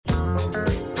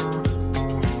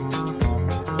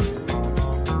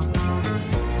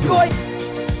Yoink!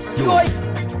 Yoink!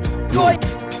 Yoink!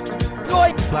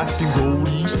 Yoink! Black and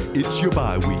goldies, it's your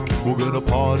bye week. We're gonna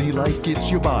party like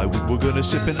it's your bye week. We're gonna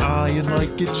sip an iron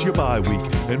like it's your bye week.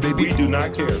 And baby, we do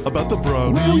not care about the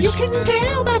brownies. Well, you can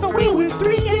tell by the way we're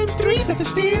 3-3 that the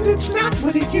standard's not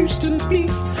what it used to be.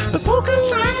 The poker's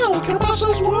loud,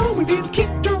 Cabasas warm, we've been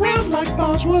kicked around like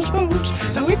Boswell's bones.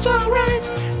 Now it's alright,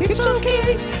 it's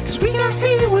okay, cause we got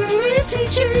Hayward and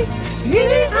TJ. It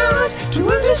ain't hard to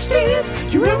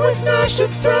understand. You run with Nash to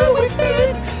throw with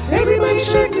Ben. Everybody's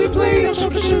certain to play up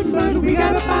something certain, but we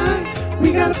gotta find.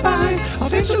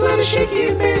 Offensive line is shaky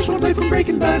and man's won't play from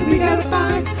breaking, but we gotta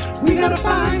find. Yoink,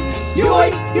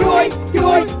 yoink,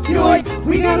 yoink, yoink.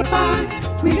 We gotta find.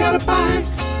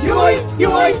 Yoink,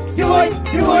 yoink, yoink,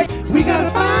 yoink. We gotta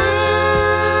find.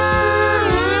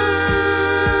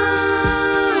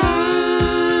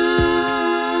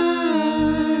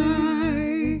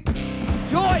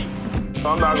 Yoink!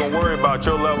 I'm not gonna worry about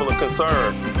your level of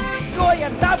concern. Yoink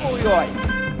and double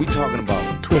yoink! We talking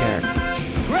about Twitter.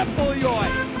 Triple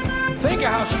yoink! Think of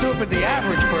how stupid the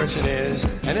average person is,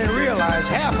 and then realize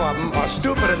half of them are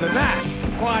stupider than that.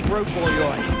 Quadruple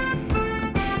yoink!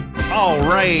 All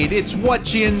right, it's what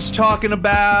Jin's talking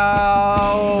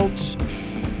about.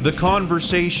 The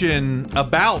conversation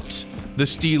about the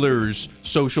Steelers'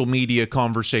 social media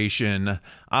conversation.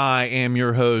 I am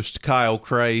your host, Kyle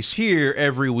Kreis, here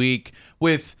every week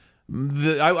with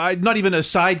not even a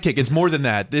sidekick. It's more than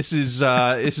that. This is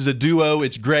a duo.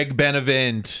 It's Greg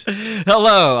Benevent.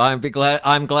 Hello.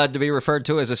 I'm glad to be referred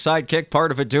to as a sidekick,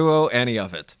 part of a duo, any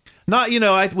of it. Not,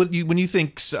 when you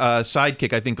think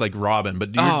sidekick, I think like Robin,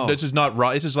 but this is not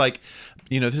Robin. This is like,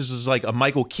 this is like a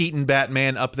Michael Keaton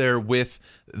Batman up there with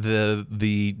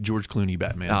the George Clooney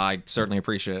Batman. I certainly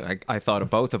appreciate it. I thought of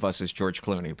both of us as George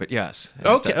Clooney, but yes.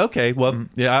 Okay. Well,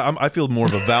 yeah, I feel more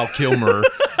of a Val Kilmer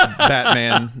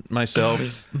Batman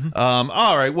myself.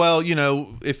 All right. Well,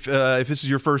 if this is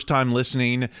your first time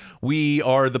listening, we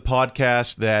are the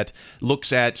podcast that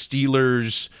looks at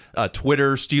Steelers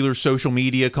Twitter, Steelers social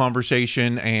media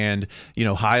conversation, and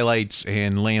highlights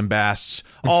and lambasts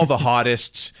all the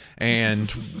hottest and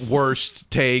worst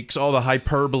takes, all the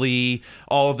hyperbole,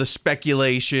 all the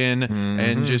speculation,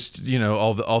 and just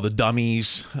all the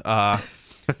dummies.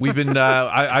 We've been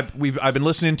I've been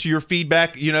listening to your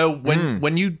feedback.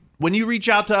 When you reach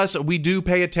out to us, we do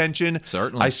pay attention.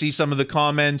 Certainly, I see some of the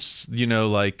comments.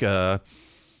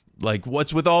 Like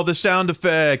what's with all the sound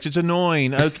effects? It's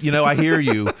annoying. I hear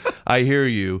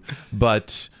you.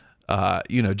 But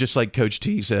just like Coach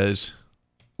T says,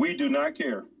 we do not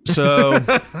care. So,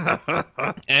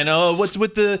 and what's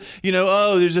with the,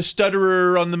 there's a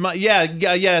stutterer on the mic. Yeah,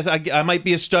 I might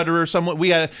be a stutterer somewhat.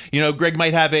 Greg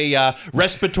might have a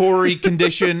respiratory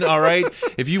condition. All right.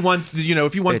 If you want,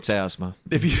 it's asthma.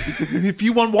 If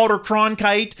you want Walter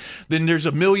Cronkite, then there's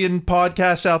a million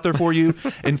podcasts out there for you.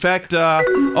 In fact,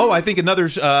 I think another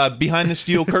Behind the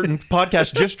Steel Curtain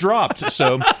podcast just dropped.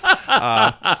 So,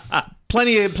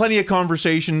 Plenty of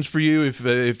conversations for you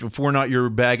if we're not your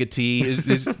bag of tea.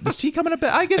 Is tea coming in a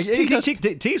bag? I guess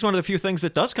tea is one of the few things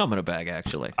that does come in a bag,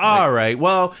 actually. All right.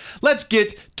 Well, let's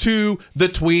get to the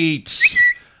tweets.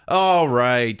 All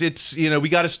right. It's we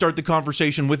got to start the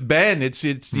conversation with Ben. It's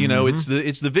it's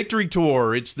the victory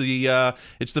tour. It's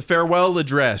the farewell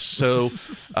address. So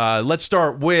let's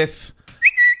start with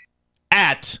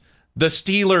at the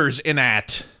Steelers in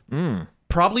at.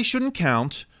 Probably shouldn't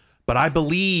count. But I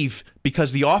believe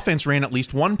because the offense ran at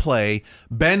least one play,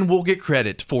 Ben will get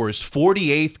credit for his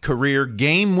 48th career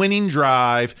game-winning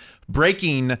drive,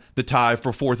 breaking the tie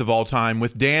for fourth of all time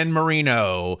with Dan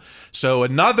Marino. So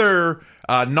another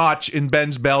notch in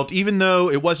Ben's belt, even though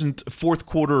it wasn't fourth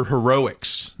quarter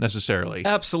heroics necessarily.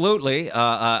 Absolutely.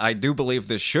 I do believe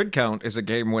this should count as a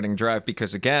game-winning drive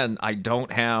because, again, I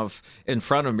don't have in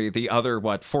front of me the other,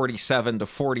 47 to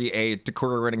 48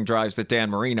 career-winning drives that Dan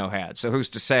Marino had. So who's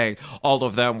to say all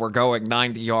of them were going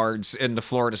 90 yards in the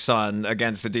Florida sun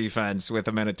against the defense with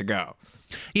a minute to go?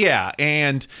 Yeah,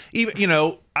 and even,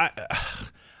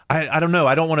 I don't know.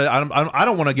 I don't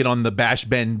want to get on the Bash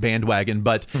Ben bandwagon,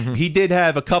 but he did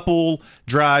have a couple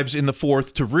drives in the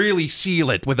fourth to really seal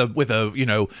it with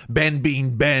a Ben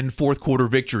being Ben fourth quarter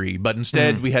victory. But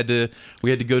instead we had to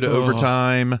go to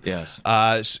overtime. Yes.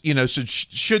 So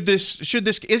should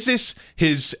this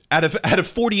his out of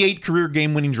 48 career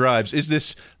game winning drives, is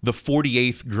this the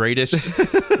 48th greatest?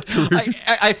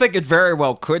 I think it very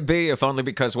well could be, if only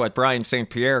because Brian St.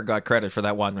 Pierre got credit for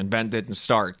that one when Ben didn't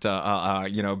start.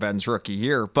 Ben's rookie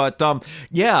year. But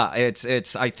yeah,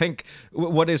 it's I think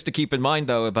what is to keep in mind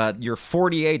though about your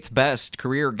 48th best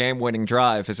career game-winning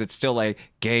drive is it's still a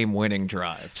game-winning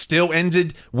drive. Still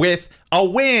ended with a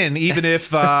win, even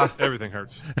if Everything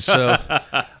hurts. so.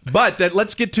 But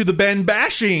let's get to the Ben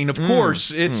bashing. Of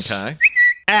course, it's Okay.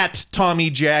 at Tommy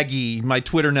Jaggy, my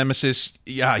Twitter nemesis.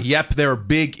 Yep, there are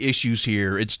big issues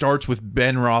here. It starts with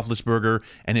Ben Roethlisberger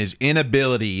and his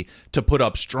inability to put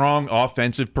up strong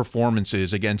offensive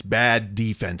performances against bad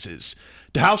defenses.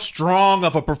 How strong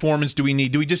of a performance do we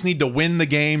need? Do we just need to win the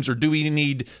games, or do we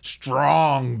need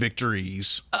strong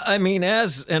victories? I mean,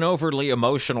 as an overly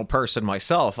emotional person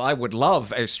myself, I would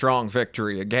love a strong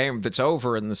victory, a game that's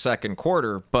over in the second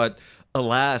quarter, but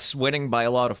alas, winning by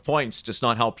a lot of points does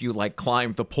not help you like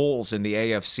climb the polls in the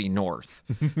AFC North.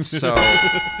 So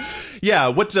Yeah,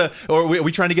 or are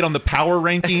we trying to get on the power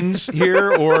rankings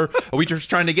here, or are we just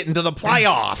trying to get into the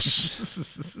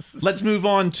playoffs? Let's move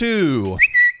on to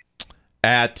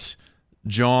at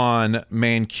John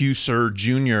Mancuser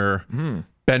Jr.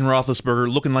 Ben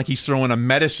Roethlisberger looking like he's throwing a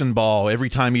medicine ball every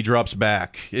time he drops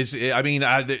back. Does he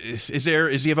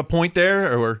have a point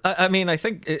there, or? I mean, I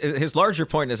think his larger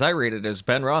point, as I read it, is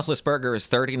Ben Roethlisberger is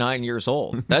 39 years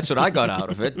old. That's what I got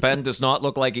out of it. Ben does not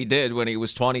look like he did when he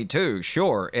was 22.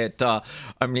 Sure, I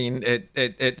think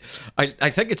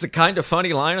it's a kind of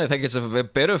funny line. I think it's a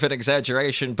bit of an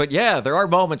exaggeration, but yeah, there are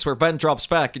moments where Ben drops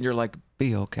back, and you're like,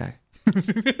 be okay.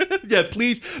 Yeah,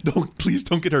 please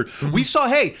don't get hurt. We saw,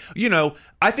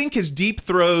 I think his deep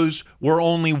throws were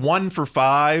only 1 for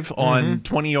 5 on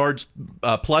 20 yards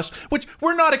plus, which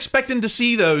we're not expecting to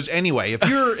see those anyway. If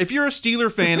you're a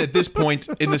Steeler fan at this point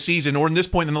in the season, or in this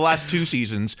point in the last 2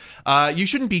 seasons, you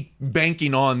shouldn't be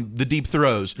banking on the deep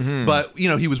throws. But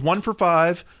he was 1 for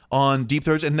 5 on deep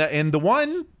throws, and the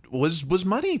one was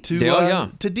money to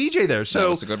DJ there. So that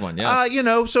was a good one,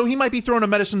 yes. So he might be throwing a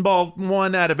medicine ball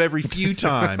 1 out of every few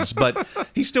times, but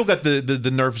he's still got the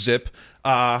Nerf zip.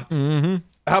 How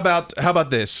about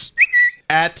this?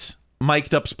 At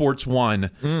Mic'd Up Sports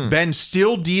 1, Ben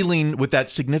still dealing with that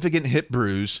significant hip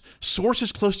bruise.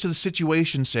 Sources close to the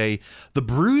situation say the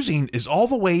bruising is all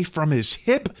the way from his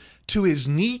hip to his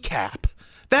kneecap.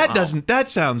 That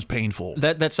sounds painful.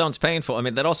 That sounds painful. I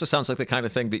mean, that also sounds like the kind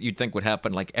of thing that you'd think would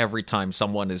happen like every time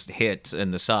someone is hit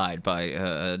in the side by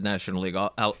a National League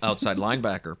outside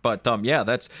linebacker. But yeah,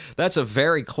 that's a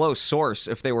very close source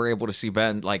if they were able to see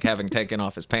Ben like having taken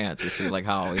off his pants to see like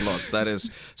how he looks. That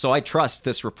is, so I trust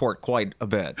this report quite a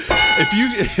bit.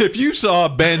 If you saw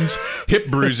Ben's hip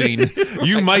bruising,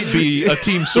 you might be a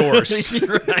team source.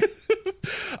 You're right.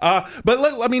 But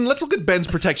let's look at Ben's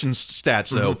protection stats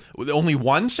though. Only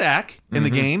 1 sack in the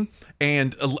game,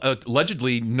 and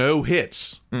allegedly no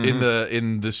hits in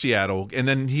the Seattle, and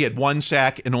then he had 1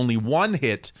 sack and only 1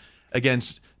 hit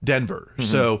against Denver.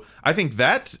 So I think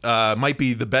that might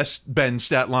be the best Ben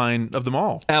stat line of them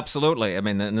all. Absolutely. I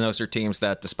mean, those are teams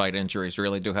that, despite injuries,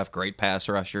 really do have great pass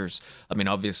rushers. I mean,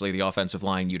 obviously, the offensive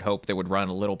line, you'd hope they would run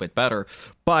a little bit better.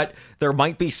 But there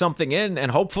might be something in,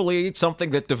 and hopefully it's something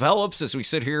that develops as we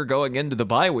sit here going into the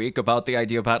bye week about the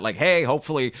idea about, like, hey,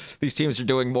 hopefully these teams are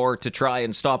doing more to try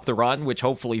and stop the run, which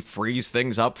hopefully frees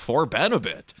things up for Ben a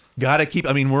bit.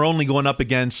 We're only going up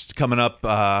against, coming up,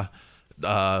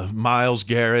 Myles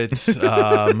Garrett,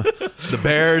 the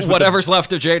Bears, whatever's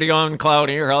left of Jadeveon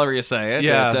Clowney, or however you say it.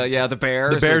 Yeah, the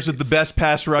Bears. The Bears are the best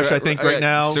pass rush, I think, right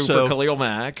now. Super Khalil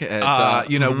Mack.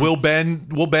 Will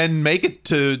Ben make it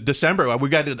to December? We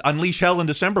got to unleash hell in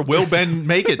December. Will Ben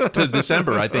make it to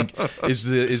December? I think is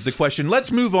the question.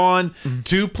 Let's move on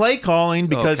to play calling,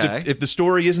 because if the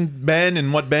story isn't Ben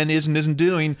and what Ben isn't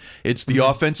doing, it's the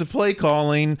offensive play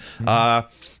calling.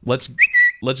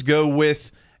 Let's go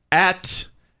with at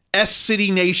S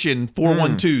City Nation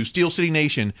 412 Steel City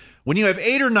Nation. When you have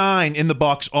 8 or 9 in the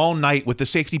box all night with the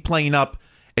safety playing up,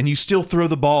 and you still throw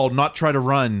the ball, not try to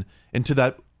run into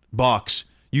that box,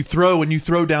 you throw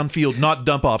downfield, not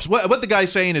dump offs. What the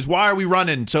guy's saying is, why are we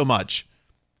running so much?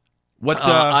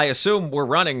 I assume we're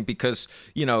running because,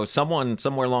 someone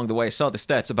somewhere along the way saw the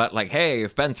stats about like, hey,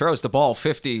 if Ben throws the ball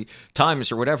 50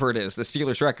 times or whatever it is, the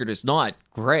Steelers' record is not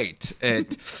great.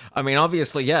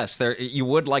 Obviously, yes, you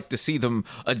would like to see them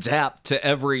adapt to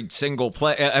every single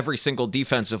play, every single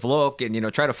defensive look,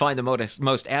 and, try to find the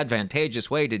most advantageous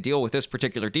way to deal with this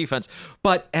particular defense.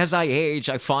 But as I age,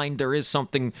 I find there is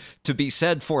something to be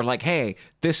said for like, hey,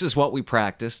 this is what we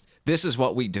practiced. This is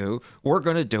what we do. We're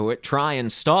going to do it. Try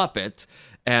and stop it.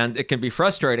 And it can be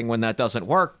frustrating when that doesn't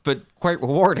work, but quite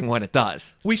rewarding when it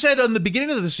does. We said on the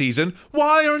beginning of the season,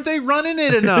 why aren't they running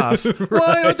it enough?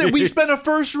 Why aren't they? We spent a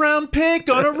first-round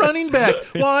pick on a running back.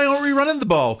 Why aren't we running the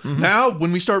ball? Now,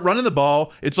 when we start running the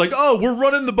ball, it's like, oh, we're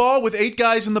running the ball with 8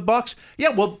 guys in the box. Yeah,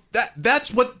 well,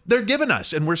 that's what they're giving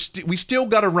us, and we still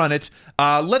got to run it.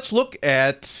 Let's look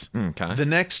at the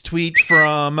next tweet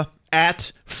from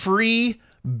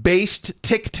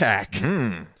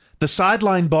 @FreeBasedTicTac. The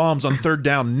sideline bombs on third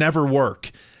down never work.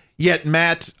 Yet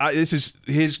Matt,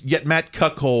 Yet Matt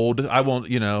Cuckold, I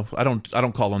won't, I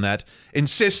don't call him that,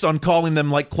 insists on calling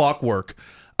them like clockwork.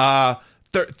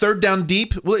 Third down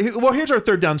deep. Well, here's our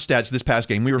third down stats this past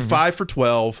game. We were 5 for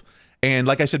 12, and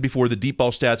like I said before, the deep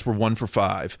ball stats were 1 for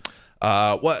 5.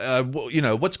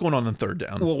 What's going on third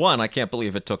down? Well, one, I can't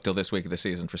believe it took till this week of the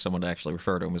season for someone to actually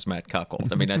refer to him as Matt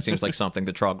Cuckold. I mean, that seems like something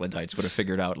the Troglodytes would have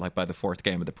figured out like by the 4th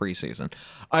game of the preseason.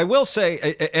 I will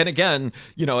say, and again,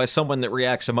 as someone that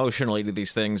reacts emotionally to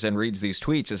these things and reads these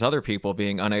tweets as other people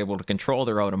being unable to control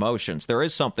their own emotions, there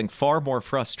is something far more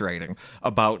frustrating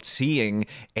about seeing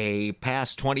a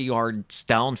pass 20 yards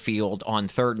downfield on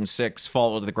 3rd and 6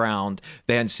 fall to the ground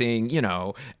than seeing,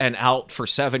 an out for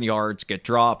 7 yards get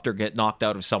dropped or get knocked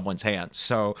out of someone's hands.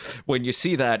 So when you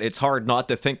see that, it's hard not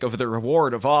to think of the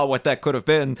reward of what that could have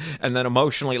been, and then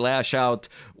emotionally lash out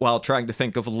while trying to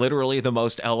think of literally the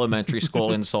most elementary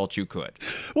school insult you could.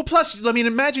 Well, plus, I mean,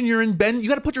 imagine you're in Ben. You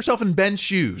got to put yourself in Ben's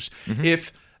shoes.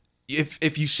 If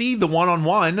you see the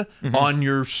one-on-one on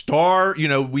your star,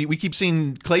 we keep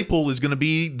seeing Claypool is going to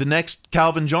be the next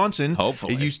Calvin Johnson.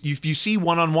 Hopefully, if you see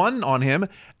one-on-one on him,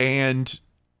 and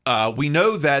we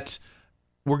know that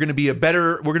we're going to be a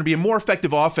more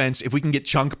effective offense if we can get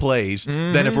chunk plays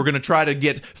than if we're going to try to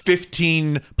get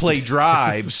 15 play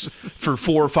drives for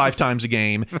 4 or 5 times a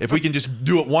game. If we can just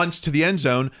do it once to the end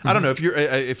zone, I don't know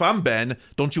if I'm Ben,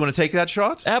 don't you want to take that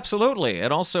shot? Absolutely.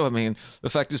 And also, I mean, the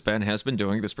fact is Ben has been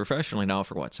doing this professionally now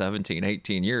for 17,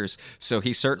 18 years. So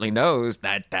he certainly knows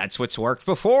that that's what's worked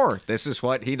before. This is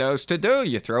what he knows to do.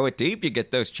 You throw it deep, you get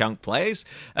those chunk plays.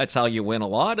 That's how you win a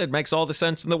lot. It makes all the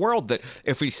sense in the world that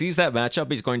if he sees that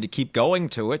matchup, he's going to keep going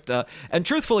to it. And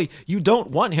truthfully, you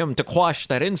don't want him to quash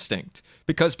that instinct,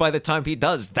 because by the time he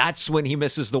does, that's when he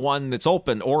misses the one that's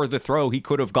open or the throw he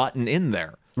could have gotten in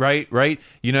there. Right. Seven's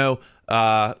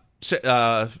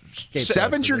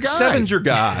your guy. Seven's your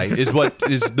guy is what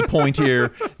is the point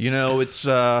here. It's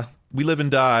we live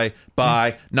and die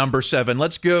by number 7.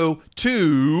 Let's go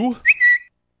to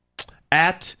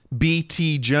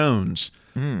 @BT Jones.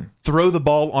 Throw the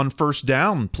ball on first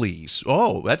down, please.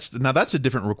 Oh, that's a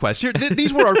different request. Here,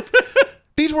 these were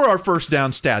our first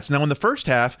down stats. Now, in the first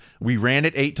half, we ran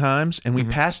it 8 times and we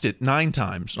passed it 9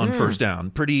 times on first down.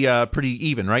 Pretty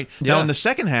even, right? Yeah. Now, in the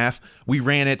second half, we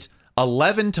ran it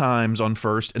 11 times on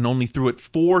first and only threw it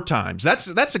 4 times.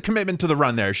 That's a commitment to the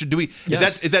run there.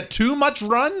 Yes. Is that too much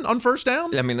run on first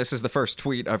down? I mean, this is the first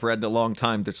tweet I've read in a long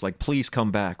time that's like, please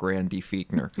come back, Randy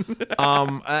Fiechner.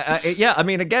 Yeah, I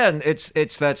mean, again,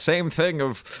 it's that same thing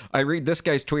of, I read this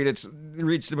guy's tweet, it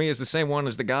reads to me as the same one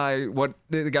as the guy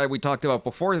we talked about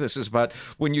before this is, but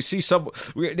when you see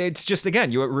it's just,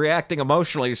 again, you're reacting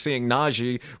emotionally to seeing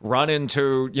Najee run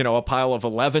into, a pile of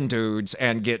 11 dudes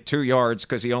and get 2 yards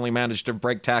because he only managed to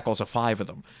break tackles of 5 of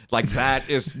them. Like, that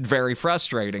is very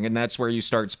frustrating, and that's where you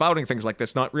start spouting things like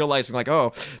this, not realizing like,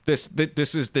 oh, this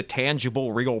is the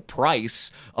tangible, real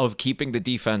price of keeping the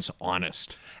defense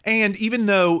honest. And even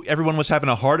though everyone was having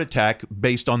a heart attack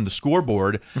based on the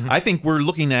scoreboard, I think we're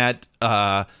looking at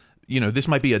this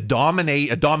might be a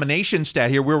domination stat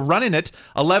here. We're running it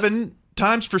 11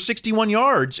 times for 61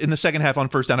 yards in the second half on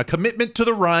first down. A commitment to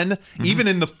the run, even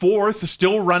in the fourth,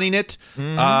 still running it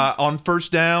on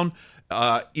first down.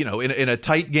 In a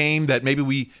tight game that maybe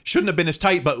we shouldn't have been as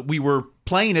tight, but we were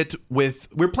playing it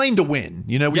we're playing to win.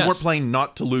 We weren't playing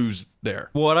not to lose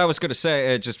there. Well, what I was going to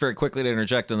say, just very quickly to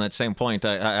interject on that same point,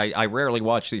 I rarely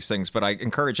watch these things, but I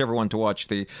encourage everyone to watch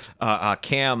the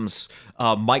Cam's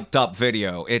mic'd up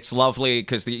video. It's lovely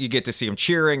because you get to see him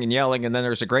cheering and yelling, and then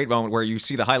there's a great moment where you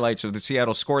see the highlights of the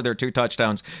Seattle scored their 2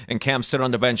 touchdowns, and Cam sit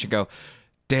on the bench and go,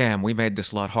 damn, we made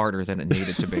this a lot harder than it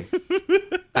needed to be.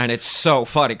 And it's so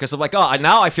funny because I'm like, oh,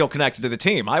 now I feel connected to the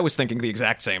team. I was thinking the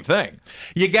exact same thing.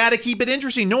 You got to keep it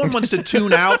interesting. No one wants to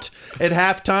tune out at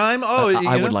halftime. Oh,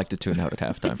 I would like to tune out at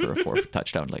halftime for a 4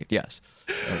 touchdown lead. Yes.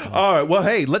 All right. Well,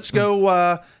 hey, let's go.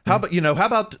 How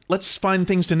about let's find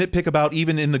things to nitpick about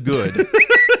even in the good.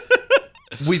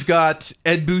 We've got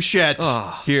Ed Bouchette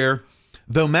here.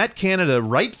 Though Matt Canada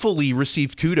rightfully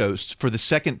received kudos for the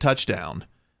second touchdown,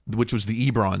 which was the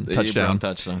Ebron touchdown. Ebron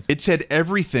touchdown. It said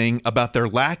everything about their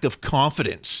lack of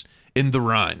confidence in the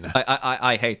run.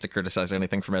 I hate to criticize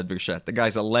anything from Ed Bouchette. The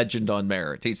guy's a legend on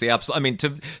merit. He's the absolute. I mean,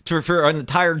 for an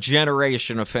entire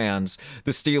generation of fans,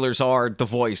 the Steelers are the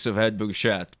voice of Ed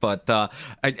Bouchette. But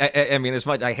I mean, as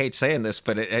much I hate saying this,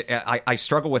 but I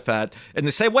struggle with that in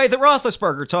the same way that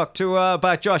Roethlisberger talked to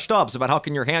about Josh Dobbs about how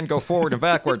can your hand go forward and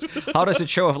backwards. How does it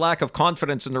show a lack of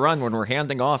confidence in the run when we're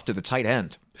handing off to the tight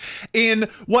end? In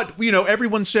what,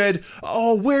 everyone said,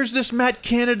 oh, where's this Matt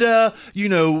Canada,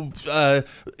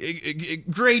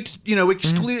 great,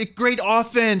 great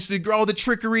offense, all the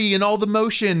trickery and all the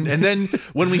motion. And then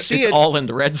when we see it's all in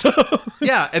the red zone.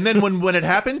 Yeah. And then when it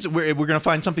happens, we're going to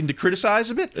find something to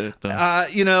criticize a bit. I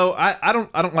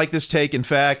don't like this take. In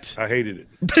fact, I hated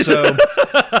it. So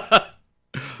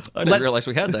I didn't realize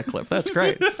we had that clip. That's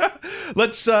great.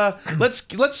 Let's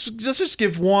just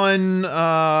give one.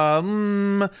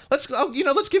 Let's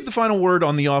give the final word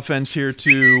on the offense here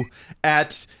to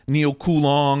at Neil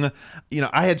Coulong.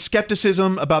 I had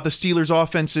skepticism about the Steelers'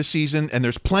 offense this season, and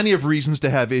there's plenty of reasons to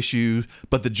have issues.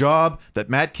 But the job that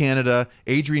Matt Canada,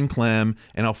 Adrian Clem,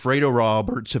 and Alfredo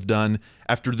Roberts have done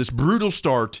after this brutal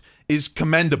start is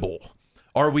commendable.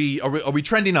 Are we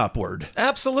trending upward?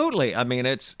 Absolutely. I mean,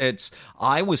 it's.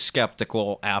 I was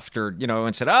skeptical after,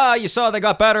 and said, you saw they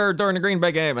got better during the Green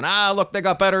Bay game, and look, they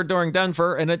got better during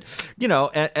Denver, and it,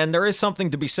 and there is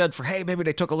something to be said for, hey, maybe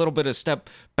they took a little bit of step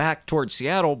back towards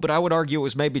Seattle, but I would argue it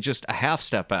was maybe just a half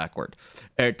step backward.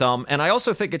 And I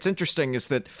also think it's interesting is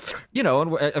that, and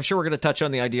I'm sure we're going to touch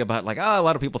on the idea about a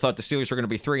lot of people thought the Steelers were going to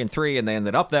be 3-3 and they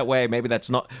ended up that way. Maybe that's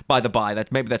not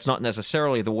maybe that's not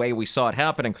necessarily the way we saw it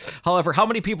happening. However, how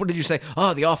many people did you say,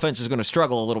 the offense is going to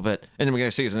struggle a little bit in the beginning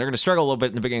of the season? They're going to struggle a little bit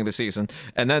in the beginning of the season.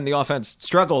 And then the offense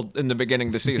struggled in the beginning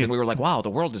of the season. We were like, wow,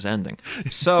 the world is ending.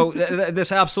 So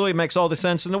this absolutely makes all the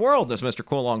sense in the world, as Mr.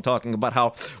 Coulong talking about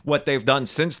how what they've done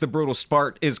since the brutal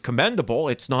start is commendable.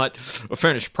 It's not a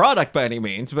finished product by any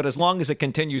means, but as long as it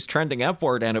continues trending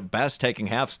upward and at best taking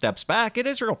half steps back, it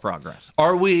is real progress.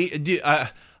 Are we?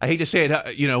 I hate to say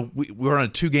it. We're on a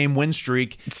 2-game win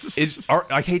streak.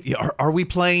 Are we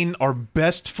playing our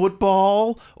best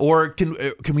football, or can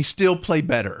we still play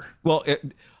better? Well,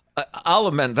 I'll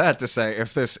amend that to say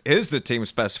if this is the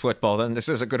team's best football, then this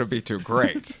isn't going to be too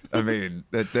great. I mean,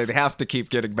 they'd have to keep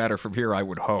getting better from here, I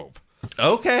would hope.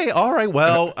 Okay, all right.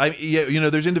 Well,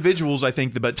 there's individuals, I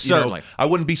think, but certainly, I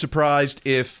wouldn't be surprised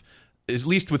if, at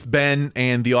least with Ben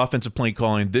and the offensive play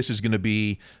calling, this is going to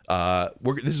be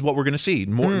this is what we're going to see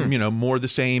more the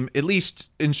same, at least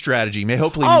in strategy.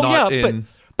 Hopefully not in.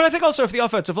 But I think also if the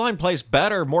offensive line plays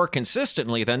better more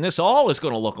consistently, then this all is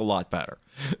going to look a lot better.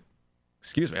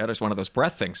 Excuse me, I just one of those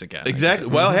breath things again. Exactly.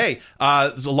 Well, hey,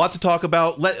 there's a lot to talk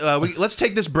about. Let's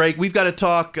take this break. We've got to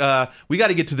talk. We got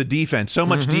to get to the defense. So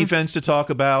much defense to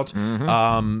talk about.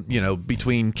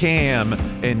 Between Cam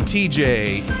and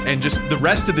TJ and just the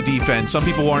rest of the defense. Some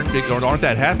people aren't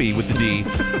that happy with the D.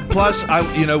 Plus,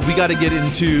 we got to get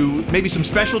into maybe some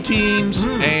special teams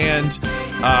and.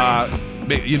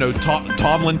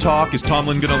 Tomlin talk. Is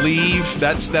Tomlin going to leave?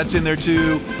 That's in there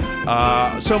too.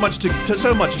 So much to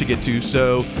get to.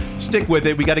 So stick with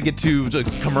it. We got to get to the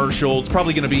commercial. It's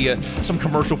probably going to be some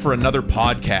commercial for another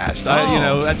podcast.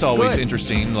 That's always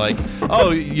interesting.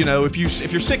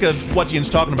 If you're sick of what Ian's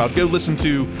talking about, go listen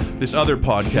to this other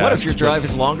podcast. What if your drive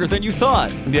is longer than you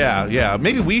thought? Yeah.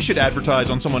 Maybe we should advertise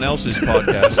on someone else's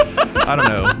podcast. I don't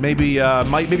know. Maybe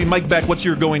Mike Beck. What's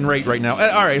your going rate right now?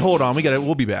 All right, hold on.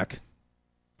 We'll be back.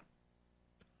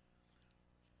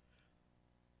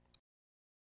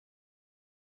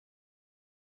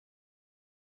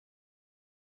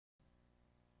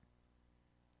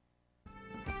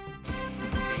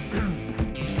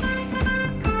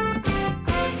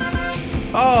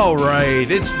 All right,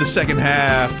 it's the second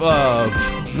half of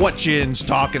What Chin's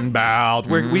Talking About.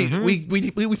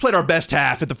 We played our best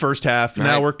half at the first half. Right.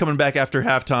 Now we're coming back after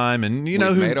halftime, and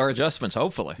we've made our adjustments.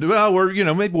 Hopefully, well,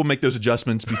 maybe we'll make those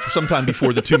adjustments sometime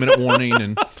before the 2-minute warning.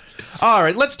 And all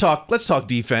right, let's talk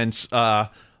defense.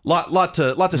 Lot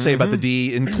to say about the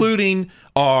D, including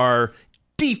our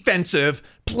defensive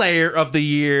player of the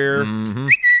year.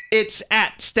 It's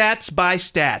at Stats by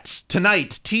Stats.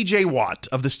 Tonight, TJ Watt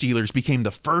of the Steelers became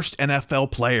the first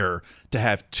NFL player to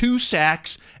have 2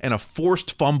 sacks and a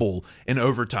forced fumble in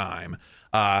overtime.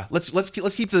 Let's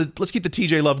keep the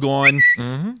TJ love going.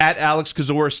 At Alex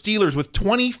Kozora, Steelers with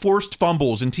 20 forced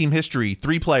fumbles in team history.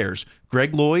 3 players: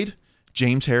 Greg Lloyd,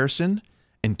 James Harrison,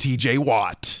 and TJ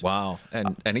Watt. Wow.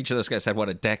 And each of those guys had,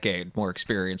 a decade more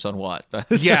experience on Watt.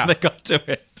 Yeah. They got to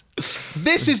it.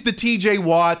 This is the TJ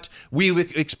Watt we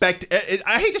would expect.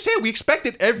 I hate to say it, we expect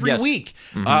it every week.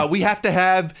 We have to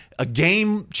have a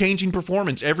game-changing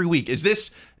performance every week. Is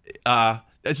this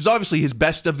this is obviously his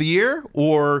best of the year,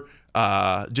 or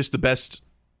just the best.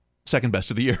 Second best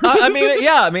of the year.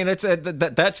 I mean, it's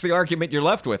that's the argument you're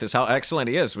left with, is how excellent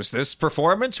he is. Was this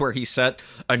performance where he set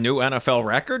a new NFL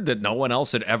record that no one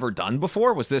else had ever done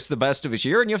before? Was this the best of his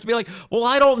year? And you have to be like, well,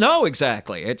 I don't know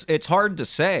exactly. It's hard to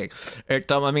say.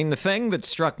 I mean, the thing that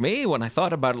struck me when I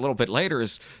thought about it a little bit later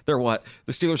is the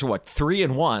Steelers are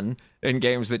 3-1 in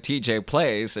games that TJ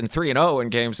plays, and 3-0 in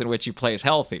games in which he plays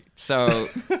healthy. So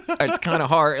it's kind of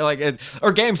hard,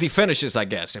 or games he finishes, I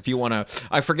guess. If you want to,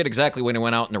 I forget exactly when he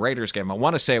went out in the Raiders game. I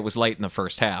want to say it was late in the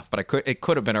first half, but it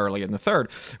could have been early in the third.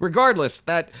 Regardless,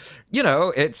 that's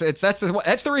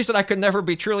the reason I could never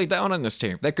be truly down on this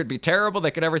team. They could be terrible, they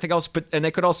could everything else, and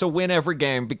they could also win every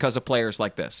game because of players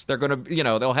like this. They're going to,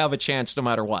 they'll have a chance no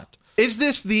matter what. Is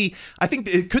this we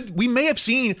may have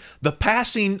seen the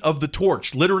passing of the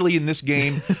torch literally in this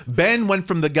game. Ben went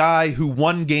from the guy who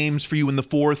won games for you in the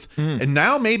fourth, and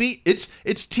now maybe it's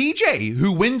TJ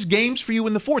who wins games for you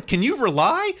in the fourth. Can you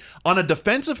rely on a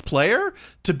defensive player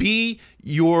to be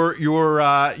your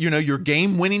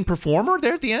game-winning performer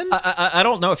there at the end? I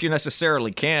don't know if you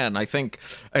necessarily can. I think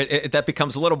that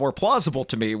becomes a little more plausible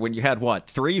to me when you had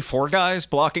 3-4 guys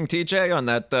blocking TJ on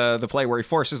that the play where he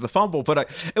forces the fumble. But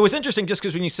it was interesting just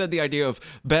because when you said the idea of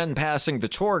Ben passing the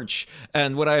torch,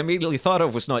 and what I immediately thought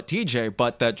of was not TJ,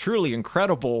 but that truly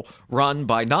incredible run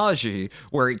by Najee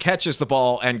where he catches the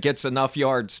ball and gets enough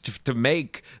yards to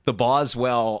make the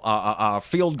Boswell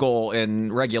field goal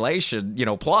in regulation,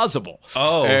 plausible.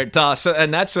 Oh, and that's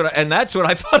what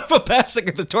I thought of a passing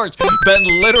of the torch. Ben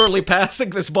literally passing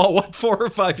this ball 4 or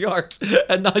 5 yards,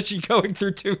 and Najee going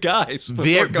through 2 guys.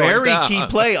 Very key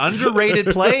play, underrated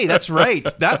play. That's right.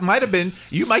 That might have been.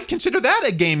 You might consider that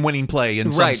a game-winning play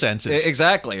in some senses.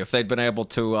 Exactly. If they'd been able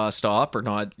to stop or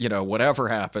not, whatever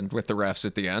happened with the refs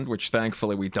at the end, which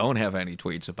thankfully we don't have any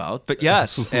tweets about. But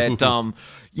yes, and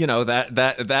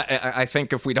that I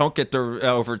think if we don't get to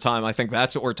overtime, I think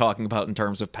that's what we're talking about in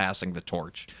terms of passing the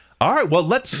torch. All right, well,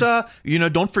 let's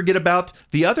don't forget about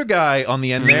the other guy on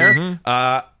the end there.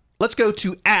 Let's go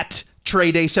to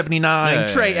 @TreyDay79.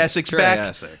 Trey Essex back.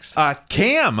 Essex.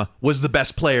 Cam was the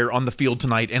best player on the field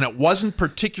tonight, and it wasn't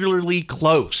particularly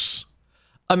close.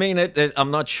 I mean,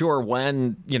 I'm not sure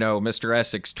when, Mr.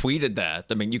 Essex tweeted that.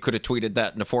 I mean, you could have tweeted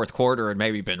that in the fourth quarter and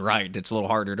maybe been right. It's a little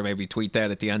harder to maybe tweet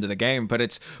that at the end of the game.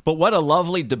 But what a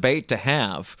lovely debate to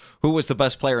have. Who was the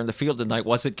best player in the field tonight?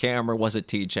 Was it Cam or was it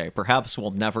TJ? Perhaps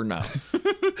we'll never know.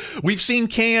 We've seen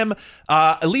Cam,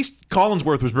 at least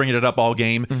Collinsworth was bringing it up all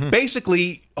game,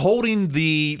 basically holding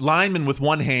the lineman with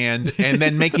one hand and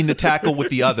then making the tackle with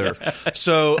the other. Yes.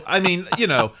 So, I mean,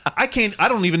 I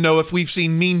don't even know if we've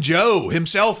seen Mean Joe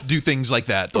himself do things like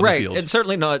that on the field. And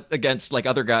certainly not against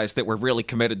other guys that were really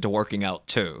committed to working out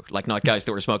too, not guys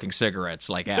that were smoking cigarettes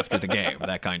after the game,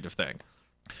 that kind of thing.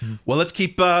 Well, let's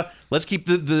keep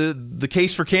the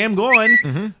case for Cam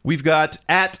going. We've got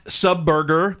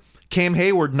 @Subburger. Cam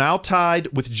Hayward now tied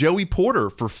with Joey Porter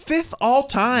for 5th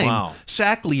all-time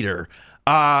sack leader.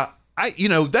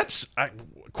 That's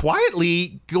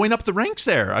quietly going up the ranks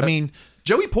there. I mean,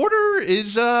 Joey Porter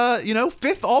is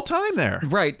 5th all-time there.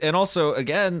 Right. And also,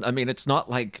 again, I mean, it's not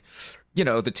like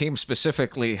the team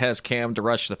specifically has Cam to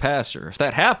rush the passer. If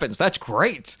that happens, that's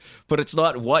great. But it's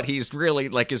not what he's really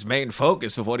his main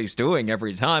focus of what he's doing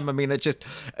every time. I mean,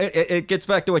 it gets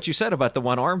back to what you said about the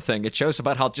one arm thing. It shows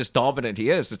about how just dominant he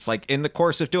is. It's in the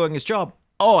course of doing his job.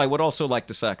 Oh, I would also like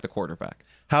to sack the quarterback.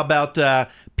 How about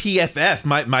PFF,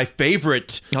 my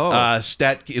favorite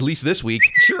stat, at least this week?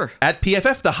 Sure. At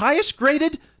PFF, the highest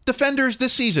graded defenders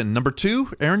this season. Number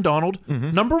 2, Aaron Donald.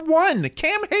 Number 1,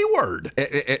 Cam Hayward.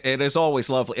 It is always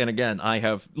lovely. And again, I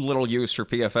have little use for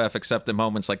PFF except in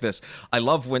moments like this. I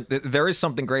love when there is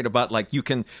something great about you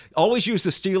can always use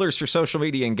the Steelers for social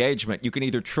media engagement. You can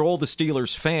either troll the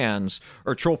Steelers fans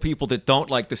or troll people that don't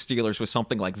like the Steelers with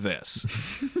something like this.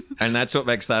 And that's what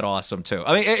makes that awesome too.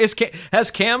 I mean,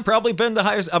 has Cam probably been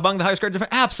among the highest graded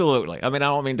defenders? Absolutely. I mean, I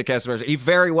don't mean to cast aspersions. He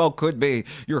very well could be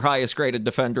your highest graded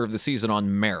defender of the season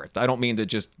on merit. I don't mean to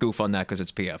just goof on that because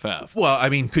it's PFF. Well, I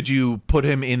mean, could you put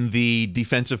him in the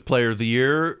Defensive Player of the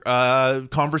Year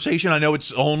conversation? I know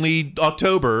it's only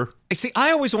October. See,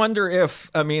 I always wonder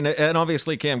and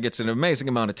obviously Cam gets an amazing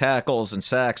amount of tackles and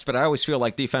sacks, but I always feel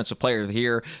like Defensive Player of the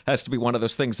Year has to be one of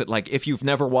those things that, if you've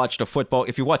never watched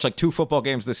if you watch 2 football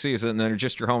games this season and they're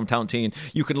just your hometown team,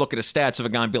 you can look at the stats of a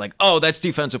guy and be like, oh, that's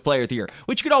Defensive Player of the Year,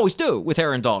 which you could always do with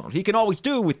Aaron Donald. He can always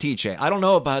do with TJ. I don't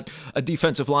know about a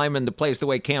defensive lineman that plays the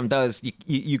way Cam does.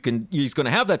 He's going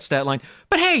to have that stat line,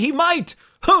 but hey, he might.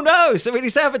 Who knows? I mean,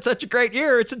 he's having such a great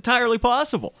year. It's entirely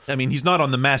possible. I mean, he's not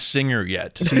on the Masked Singer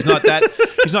yet. He's not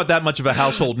that much of a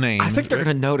household name. I think they're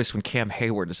going to notice when Cam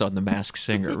Hayward is on the Masked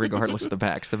Singer, regardless of the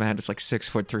backs. The man is like 6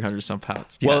 foot, 300 some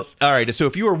pounds. Well, Yes. all right. So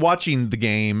if you were watching the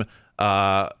game,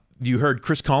 you heard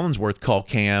Chris Collinsworth call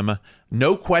Cam,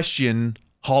 no question,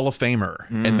 Hall of Famer,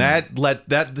 and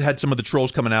that had some of the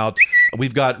trolls coming out.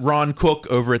 We've got Ron Cook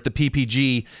over at the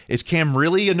PPG. Is Cam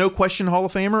really a no question Hall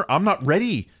of Famer? I'm not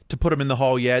ready to put him in the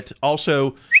Hall yet.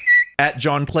 Also, at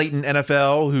John Clayton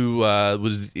NFL, who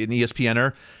was an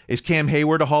ESPNer, is Cam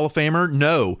Hayward a Hall of Famer?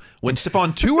 No. When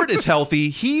Stephon Tuitt is healthy,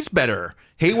 he's better.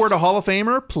 Hayward a Hall of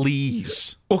Famer?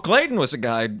 Please. Well, Clayton was a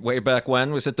guy way back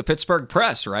when, was at the Pittsburgh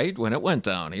Press, right? When it went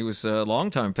down. He was a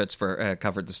longtime Pittsburgh,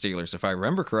 covered the Steelers, if I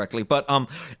remember correctly. But,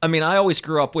 I mean, I always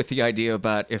grew up with the idea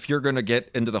about if you're going to get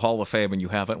into the Hall of Fame and you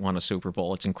haven't won a Super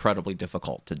Bowl, it's incredibly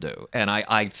difficult to do. And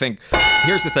I think,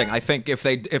 here's the thing. I think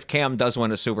if Cam does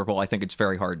win a Super Bowl, I think it's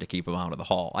very hard to keep him out of the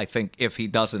Hall. I think if he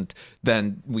doesn't,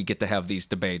 then we get to have these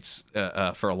debates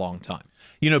for a long time.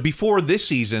 You know, before this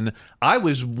season, I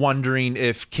was wondering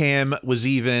if Cam was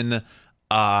even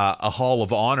a Hall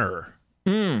of Honor.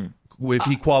 If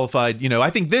he qualified, I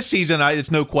think this season,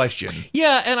 it's no question.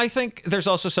 Yeah, and I think there's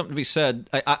also something to be said.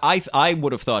 I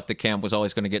would have thought that Cam was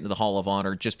always going to get into the Hall of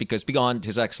Honor just because beyond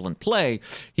his excellent play,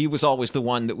 he was always the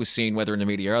one that was seen, whether in the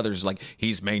media or others, like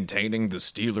he's maintaining the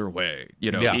Steeler way.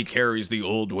 He carries the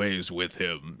old ways with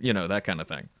him, that kind of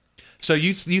thing. So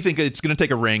you think it's going to take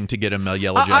a ring to get him a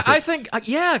yellow jacket? I think,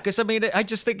 yeah, because I mean, I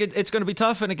just think it's going to be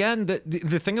tough. And again,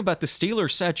 the thing about the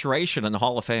Steelers' saturation in the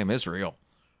Hall of Fame is real.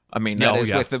 I mean, that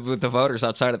is with the voters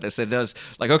outside of this. It does,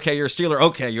 like, okay, you're a Steeler.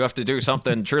 Okay, you have to do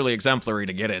something truly exemplary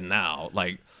to get in now.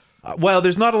 Like, well,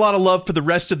 there's not a lot of love for the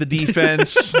rest of the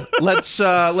defense.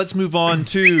 Let's move on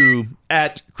to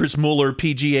at Chris Mueller,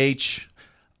 PGH.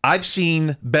 I've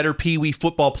seen better Pee Wee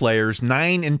football players,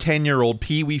 9 and 10-year-old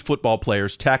Pee Wee football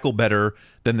players tackle better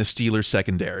than the Steelers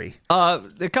secondary. A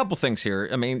couple things here.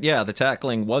 I mean, yeah, the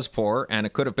tackling was poor, and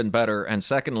it could have been better. And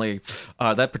secondly,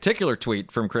 that particular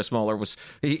tweet from Chris Mueller was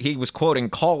he was quoting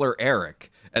Caller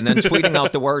Eric and then tweeting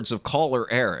out the words of Caller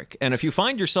Eric. And if you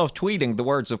find yourself tweeting the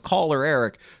words of Caller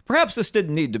Eric, perhaps this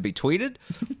didn't need to be tweeted.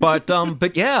 But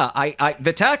yeah,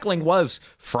 the tackling was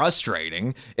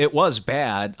frustrating. It was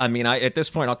bad. I mean, at this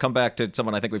point, I'll come back to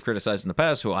someone I think we've criticized in the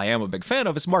past, who I am a big fan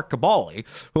of, is Mark Cabali,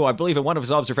 who I believe in one of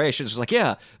his observations was like,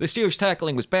 yeah, the Steelers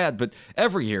tackling was bad, but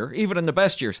every year, even in the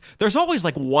best years, there's always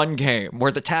like one game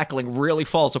where the tackling really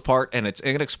falls apart and it's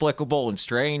inexplicable and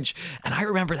strange. And I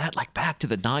remember that like back to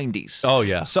the 90s. Oh,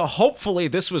 yeah. So hopefully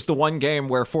this was the one game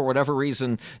where, for whatever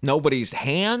reason, nobody's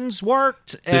hands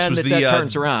worked, and that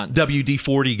turns around.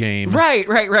 WD-40 game. Right.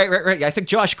 I think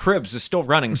Josh Cribbs is still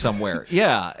running somewhere.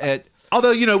 Yeah.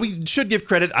 Although, we should give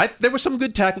credit. There was some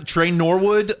good tackle. Trey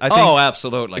Norwood, I think. Oh,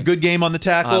 absolutely. A good game on the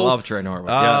tackle. I love Trey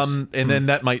Norwood, yes. And then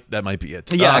that might be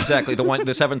it. Yeah, exactly. The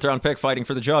 7th round pick fighting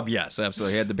for the job. Yes,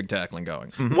 absolutely. He had the big tackling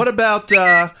going. Mm-hmm. What about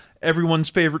everyone's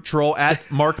favorite troll at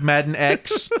Mark Madden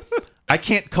X? I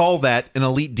can't call that an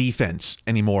elite defense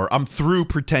anymore. I'm through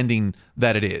pretending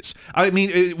that it is. I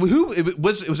mean,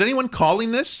 was anyone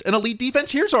calling this an elite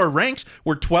defense? Here's our ranks.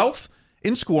 We're 12th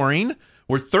in scoring.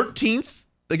 We're 13th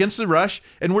against the rush,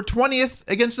 and we're 20th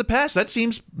against the pass. That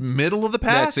seems middle of the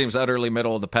pack. That seems utterly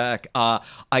middle of the pack.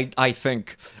 I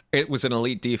think it was an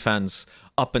elite defense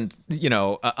up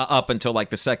until like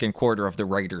the second quarter of the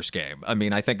Raiders game. I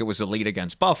mean, I think it was elite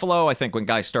against Buffalo. I think when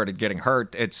guys started getting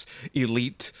hurt, its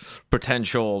elite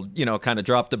potential, kind of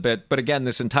dropped a bit. But again,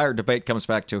 this entire debate comes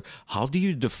back to, how do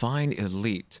you define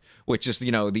elite? Which is,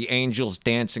 the angels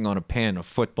dancing on a pin of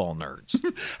football nerds.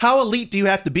 How elite do you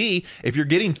have to be if you're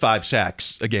getting 5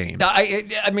 sacks a game?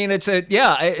 I mean, it's and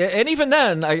even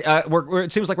then,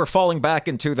 it seems like we're falling back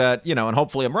into that, and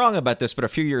hopefully I'm wrong about this, but a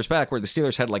few years back where the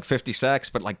Steelers had like 50 sacks,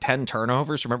 but like 10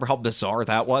 turnovers. Remember how bizarre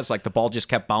that was? Like the ball just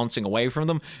kept bouncing away from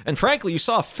them. And frankly, you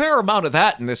saw a fair amount of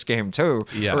that in this game too,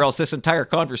 or else this entire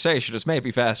conversation is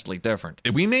maybe vastly different.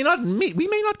 We may not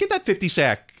get that 50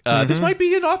 sack. This might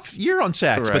be an off year on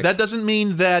sacks, but that doesn't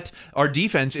mean that our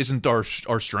defense isn't our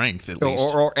strength, at least.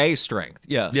 Or a strength,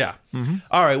 yes. Yeah. Mm-hmm.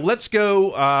 All right, let's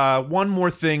go one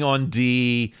more thing on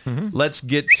D. Mm-hmm. Let's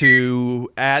get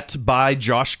to by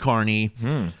Josh Carney.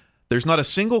 There's not a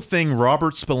single thing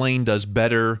Robert Spillane does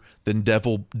better than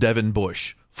Devin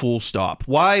Bush. Full stop.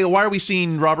 Why are we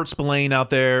seeing Robert Spillane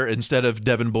out there instead of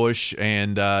Devin Bush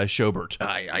and Schobert?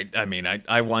 I mean,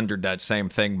 I wondered that same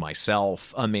thing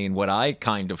myself. I mean, what I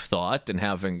kind of thought,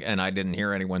 and I didn't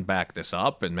hear anyone back this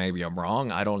up, and maybe I'm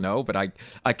wrong, I don't know, but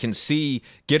I can see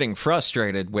getting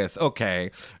frustrated with, okay,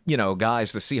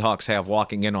 guys the Seahawks have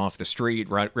walking in off the street,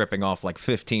 ripping off like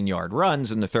 15-yard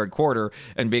runs in the third quarter,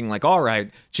 and being like, all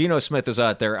right, Geno Smith is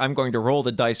out there. I'm going to roll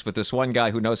the dice with this one guy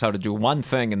who knows how to do one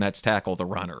thing, and that's tackle the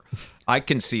runner. I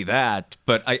can see that,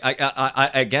 but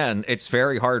I again, it's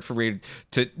very hard for me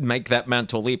to make that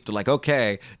mental leap to like,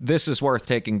 okay, this is worth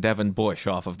taking Devin Bush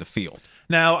off of the field.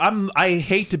 Now, I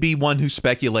hate to be one who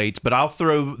speculates, but I'll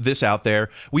throw this out there.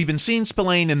 We've been seeing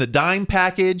Spillane in the dime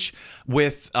package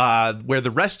with where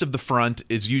the rest of the front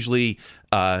is usually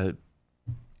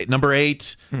number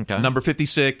 8, number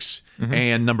 56,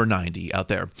 and number 90 out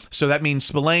there. So that means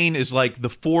Spillane is like the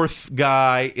fourth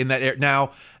guy in that area.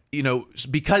 Now,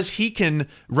 because he can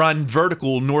run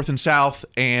vertical north and south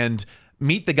and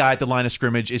meet the guy at the line of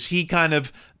scrimmage, is he kind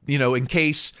of, in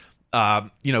case, a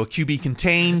QB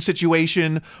contain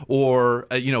situation or,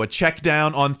 a check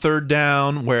down on third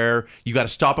down where you got to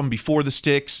stop him before the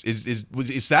sticks?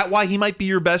 Is that why he might be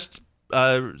your best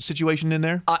situation in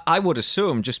there? I would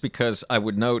assume, just because I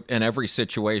would note in every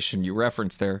situation you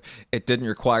referenced there, it didn't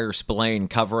require Spillane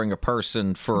covering a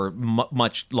person for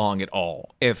much long at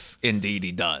all, if indeed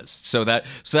he does. So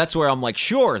that's where I'm like,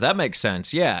 sure, that makes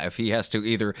sense. Yeah, if he has to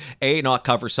either A, not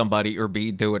cover somebody, or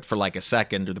B, do it for like a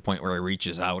second to the point where he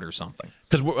reaches out or something.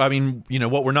 Because,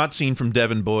 what we're not seeing from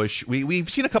Devin Bush, we've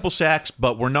seen a couple sacks,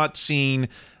 but we're not seeing,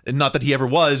 not that he ever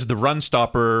was, the run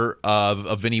stopper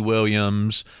of Vinnie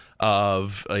Williams,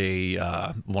 of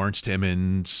a Lawrence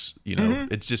Timmons,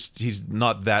 it's just he's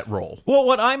not that role. Well,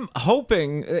 what I'm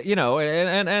hoping,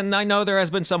 and I know there has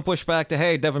been some pushback to,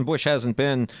 hey, Devin Bush hasn't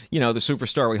been, the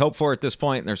superstar we hope for at this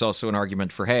point. And there's also an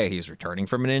argument for, hey, he's returning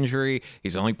from an injury.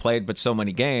 He's only played but so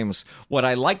many games. What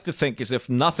I like to think is, if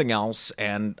nothing else,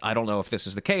 and I don't know if this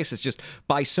is the case, it's just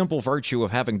by simple virtue of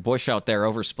having Bush out there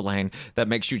over Spillane, that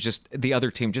makes you the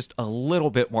other team just a little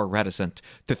bit more reticent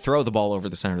to throw the ball over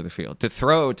the center of the field, to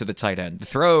throw to the tight end, to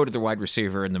throw to the wide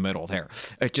receiver in the middle there.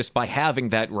 Just by having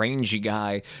that rangy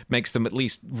guy makes them at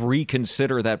least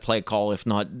reconsider that play call, if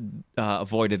not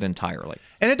avoid it entirely.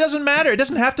 And it doesn't matter. It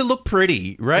doesn't have to look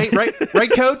pretty, right? Right,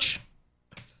 Coach?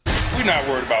 We're not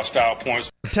worried about style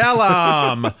points. Tell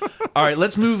 'em. All right,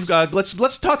 let's move.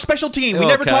 Let's talk special team. We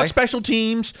never talk special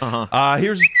teams.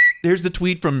 Here's the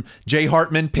tweet from Jay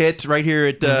Hartman Pitt right here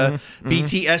at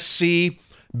BTSC.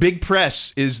 Big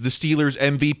Press is the Steelers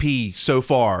MVP so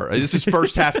far. This is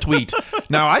first half tweet.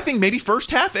 Now, I think maybe first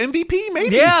half MVP,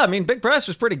 maybe? Yeah, I mean, Big Press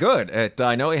was pretty good.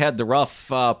 I know he had the rough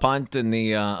punt in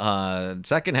the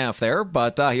second half there,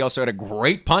 but he also had a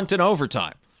great punt in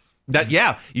overtime.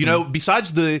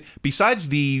 Besides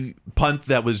the punt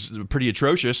that was pretty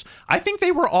atrocious, I think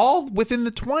they were all within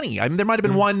the 20. I mean, there might have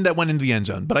been one that went into the end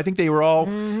zone, but I think they were all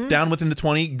down within the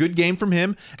 20. Good game from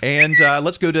him. And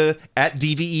let's go to at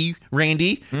DVE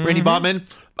Randy Botman.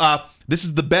 This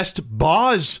is the best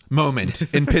Boz moment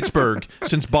in Pittsburgh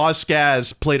since Boz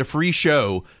Scaz played a free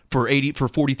show for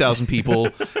 40,000 people,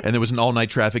 and there was an all-night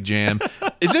traffic jam.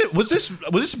 Was this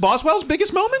Boswell's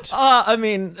biggest moment? I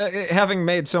mean, having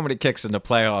made so many kicks in the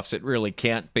playoffs, it really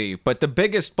can't be. But the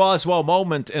biggest Boswell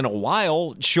moment in a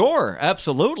while, sure,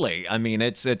 absolutely. I mean,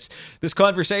 it's this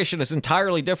conversation is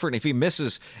entirely different if he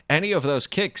misses any of those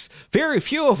kicks, very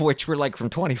few of which were like from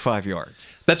 25 yards.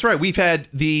 That's right. We've had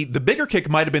the bigger kick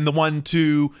might have been the one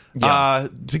to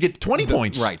get 20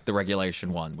 points. Right. The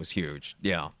regulation one was huge.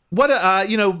 Yeah. What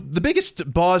the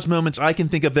biggest Boz moments I can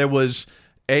think of, there was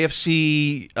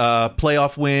AFC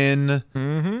playoff win,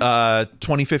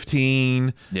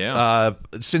 2015. Yeah.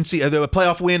 Since the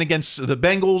playoff win against the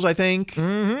Bengals, I think.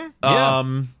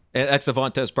 Yeah. That's the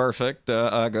Vontaze Perfect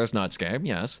Goes Nuts game,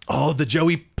 yes. Oh, the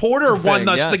Joey Porter won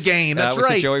us the game. That's right.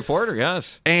 That was the Joey Porter,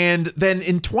 yes. And then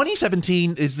in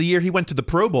 2017 is the year he went to the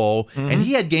Pro Bowl, and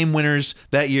he had game winners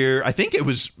that year. I think it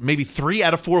was maybe 3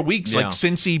 out of 4 weeks, like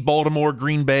Cincy, Baltimore,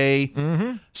 Green Bay.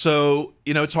 So,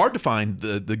 it's hard to find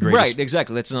the greatest. Right,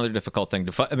 exactly. That's another difficult thing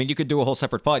to find. I mean, you could do a whole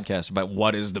separate podcast about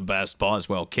what is the best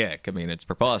Boswell kick. I mean, it's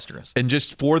preposterous. And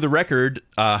just for the record,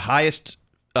 highest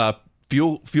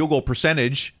field goal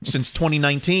percentage since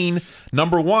 2019.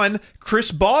 Number 1, Chris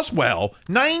Boswell,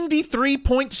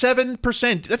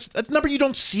 93.7%. That's a number you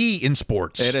don't see in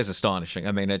sports. It is astonishing.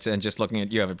 I mean, and just looking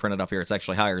at, you have it printed up here, it's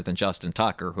actually higher than Justin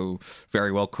Tucker, who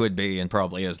very well could be and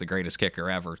probably is the greatest kicker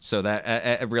ever. So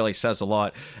that it really says a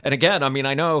lot. And again, I mean,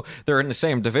 I know they're in the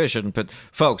same division, but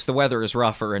folks, the weather is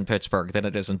rougher in Pittsburgh than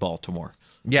it is in Baltimore.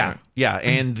 Yeah,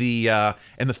 and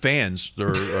the fans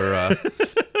are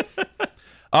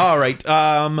all right.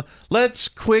 Let's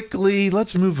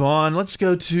move on. Let's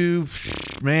go to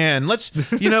we're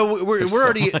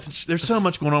already there's so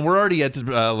much going on. We're already at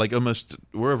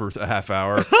we're over a half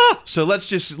hour. So let's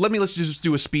just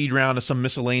do a speed round of some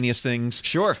miscellaneous things.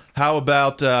 Sure. How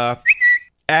about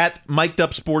at Mic'd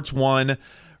Up Sports 1,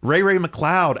 Ray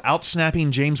McCloud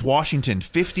outsnapping James Washington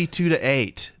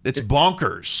 52-8. It's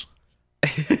bonkers.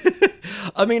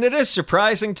 I mean, it is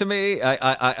surprising to me.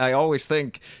 I always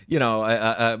think,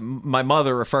 my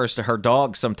mother refers to her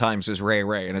dog sometimes as Ray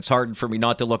Ray, and it's hard for me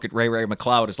not to look at Ray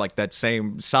McCloud as like that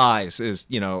same size as,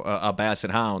 a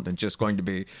Basset Hound and just going to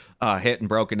be hit and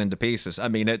broken into pieces. I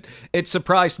mean, it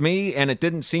surprised me, and it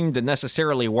didn't seem to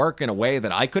necessarily work in a way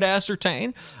that I could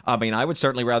ascertain. I mean, I would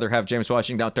certainly rather have James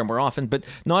Washington out there more often, but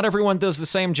not everyone does the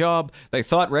same job. They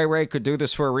thought Ray could do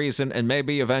this for a reason, and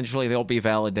maybe eventually they'll be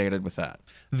validated with that.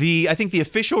 I think the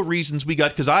official reasons we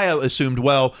got, because I assumed,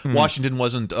 Washington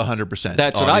wasn't 100%.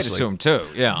 That's what I'd assumed too,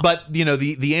 yeah. But,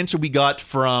 the answer we got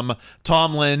from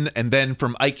Tomlin and then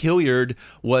from Ike Hilliard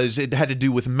was it had to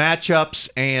do with matchups,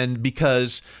 and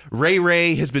because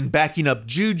Ray has been backing up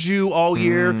Juju all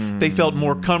year, they felt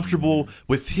more comfortable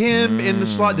with him in the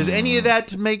slot. Does any of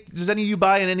you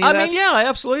buy in any of that? I mean, yeah, I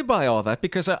absolutely buy all that,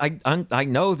 because I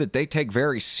know that they take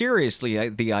very seriously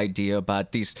the idea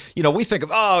about these, we think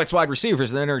of, it's wide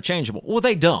receivers, and interchangeable. Well,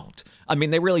 they don't. I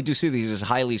mean, they really do see these as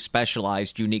highly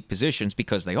specialized, unique positions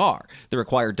because they are. They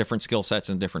require different skill sets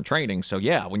and different training. So,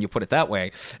 yeah, when you put it that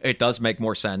way, it does make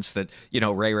more sense that,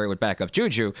 Ray would back up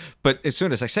Juju. But as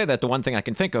soon as I say that, the one thing I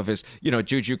can think of is,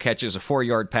 Juju catches a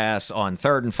 4-yard pass on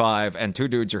 3rd and 5, and 2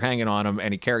 dudes are hanging on him,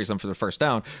 and he carries them for the first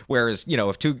down. Whereas,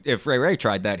 if Ray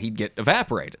tried that, he'd get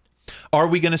evaporated. Are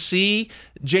we going to see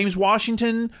James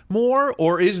Washington more,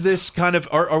 or is this kind of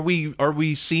are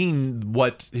we seeing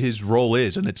what his role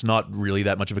is, and it's not really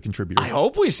that much of a contributor? I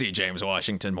hope we see James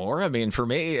Washington more. I mean, for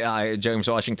me, James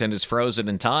Washington is frozen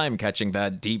in time catching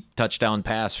that deep touchdown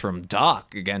pass from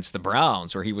Doc against the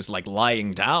Browns, where he was like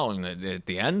lying down at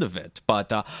the end of it.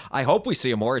 But I hope we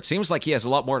see him more. It seems like he has a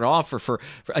lot more to offer for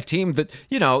a team that,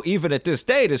 even at this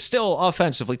date, is still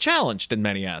offensively challenged in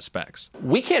many aspects.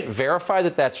 We can't verify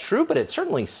that that's true, but it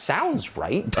certainly sounds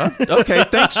right. Okay,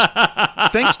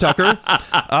 thanks, Tucker.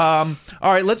 All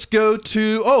right, let's go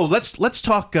to let's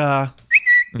talk.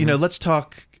 Let's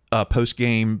talk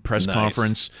post-game press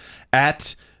conference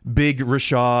at Big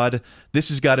Rashad. This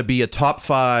has got to be a top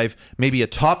 5, maybe a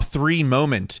top 3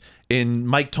 moment in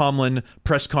Mike Tomlin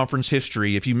press conference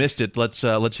history. If you missed it, let's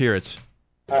hear it.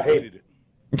 I hated it.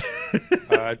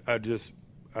 I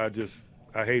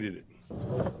hated it.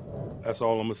 That's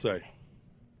all I'm gonna say.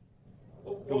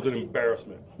 It was an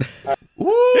embarrassment.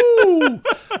 Ooh,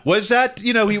 was that,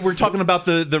 we're talking about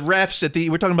the refs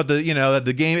we're talking about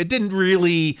the game. It didn't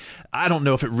really, I don't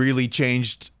know if it really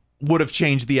would have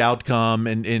changed the outcome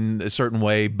in a certain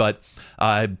way, but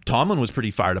Tomlin was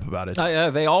pretty fired up about it.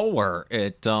 They all were.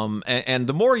 And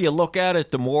the more you look at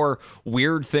it, the more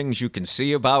weird things you can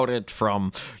see about it,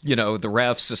 from, the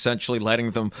refs essentially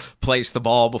letting them place the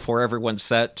ball before everyone's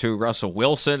set, to Russell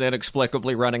Wilson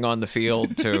inexplicably running on the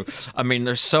field, to,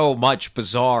 there's so much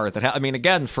bizarre that,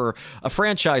 again, for a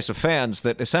franchise of fans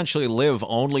that essentially live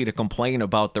only to complain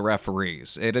about the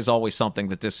referees, it is always something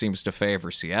that this seems to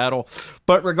favor Seattle.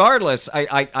 But regardless,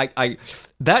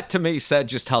 that to me said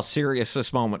just how serious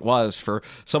this moment was for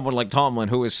someone like Tomlin,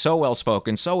 who is so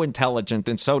well-spoken, so intelligent,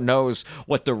 and so knows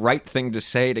what the right thing to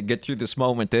say to get through this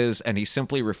moment is, and he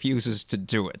simply refuses to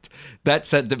do it. That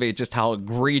said to me just how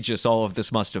egregious all of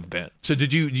this must have been. So do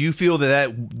you feel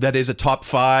that is a top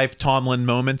 5 Tomlin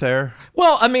moment there?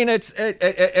 Well,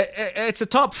 it's a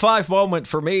top 5 moment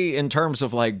for me in terms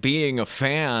of like being a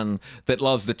fan that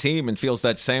loves the team and feels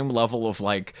that same level of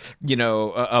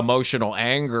emotional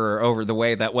anger over the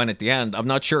way that went at the end. I'm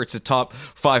not sure it's a top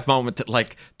 5 moment that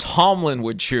like Tomlin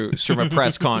would choose from a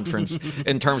press conference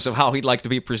in terms of how he'd like to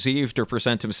be perceived or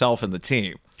present himself in the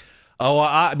team. Oh,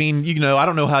 I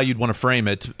don't know how you'd want to frame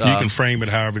it. You can frame it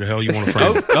however the hell you want to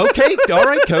frame it. Okay, all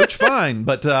right, Coach, fine.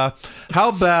 But how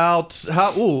about this?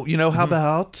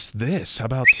 How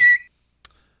about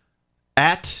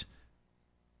at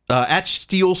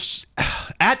Steel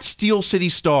City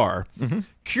Star? Mm-hmm.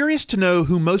 Curious to know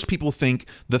who most people think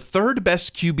the 3rd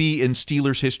best QB in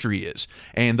Steelers history is.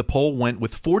 And the poll went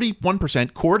with 41%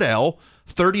 Cordell,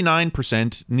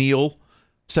 39% Neil,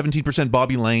 17%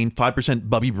 Bobby Lane, 5%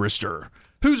 Bubby Brister.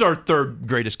 Who's our third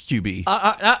greatest QB?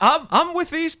 I'm with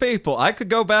these people. I could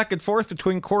go back and forth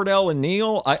between Cordell and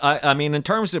Neal. I mean, in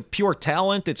terms of pure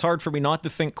talent, it's hard for me not to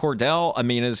think Cordell. I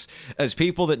mean, as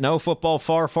people that know football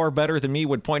far, far better than me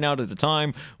would point out at the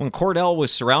time, when Cordell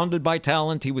was surrounded by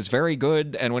talent, he was very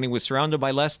good. And when he was surrounded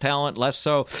by less talent, less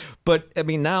so. But, I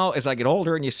mean, now as I get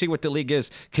older and you see what the league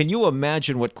is, can you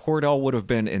imagine what Cordell would have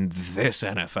been in this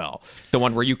NFL? The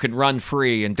one where you can run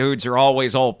free and dudes are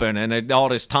always open and all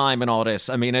this time and all this.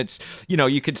 I mean, it's,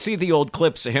 you could see the old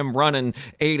clips of him running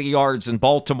 80 yards in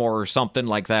Baltimore or something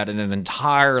like that in an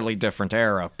entirely different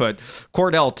era. But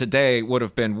Cordell today would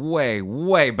have been way,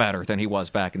 way better than he was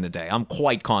back in the day. I'm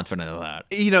quite confident of that.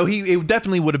 He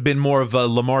definitely would have been more of a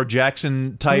Lamar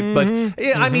Jackson type. But,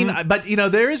 I mean,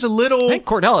 there is a little... I think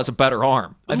Cordell has a better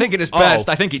arm. I think at his best,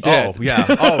 I think he did. Oh, yeah.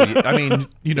 I mean,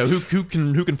 who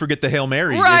can forget the Hail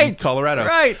Mary in Colorado?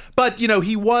 Right. But,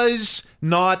 he was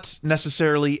not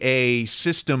necessarily a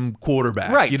system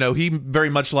quarterback. Right. He very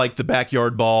much liked the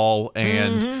backyard ball,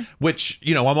 and which,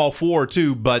 I'm all for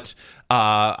too, but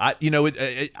I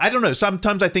don't know.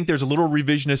 Sometimes I think there's a little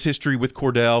revisionist history with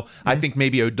Cordell. I think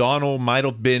maybe O'Donnell might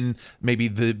have been maybe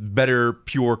the better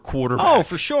pure quarterback. Oh,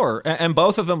 for sure. And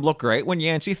both of them look great when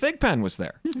Yancey Thigpen was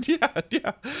there.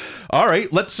 Yeah. All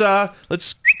right, let's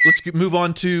move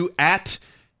on to at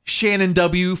Shannon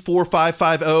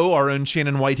W4550, our own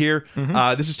Shannon White here.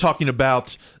 This is talking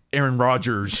about Aaron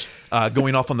Rodgers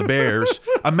going off on the Bears.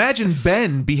 Imagine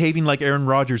Ben behaving like Aaron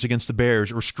Rodgers against the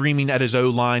Bears, or screaming at his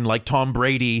O-line like Tom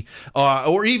Brady,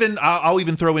 or even I'll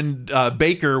even throw in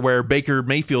Baker, where Baker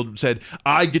Mayfield said,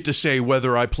 "I get to say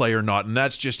whether I play or not, and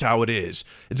that's just how it is."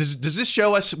 Does this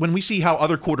show us, when we see how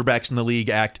other quarterbacks in the league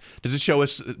act, does it show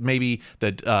us maybe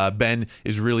that Ben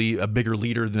is really a bigger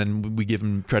leader than we give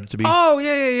him credit to be? Oh,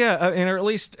 yeah. And or at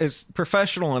least is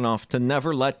professional enough to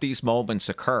never let these moments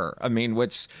occur. I mean,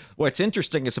 what's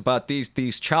interesting is about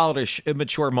these childish,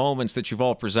 immature moments that you've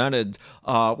all presented,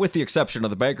 with the exception of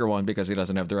the Baker one, because he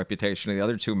doesn't have the reputation of the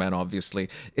other two men, obviously,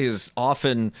 is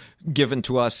often given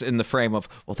to us in the frame of,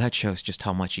 well, that shows just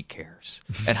how much he cares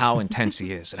and how intense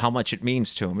he is and how much it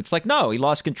means to him. It's like, no, he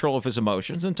lost control of his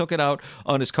emotions and took it out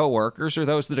on his coworkers or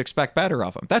those that expect better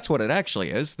of him. That's what it actually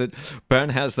is, that Ben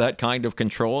has that kind of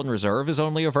control and reserve is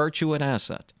only a virtue and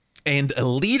asset. And a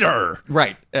leader.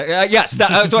 Right. Yes,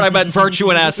 that's what I meant. Virtue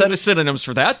and asset is synonyms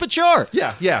for that, but sure.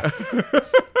 Yeah.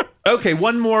 Okay,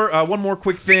 one more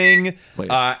quick thing.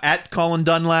 At Colin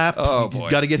Dunlap. Oh,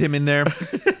 boy. Got to get him in there.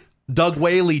 Doug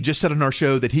Whaley just said on our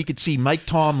show that he could see Mike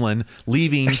Tomlin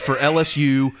leaving for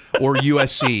LSU or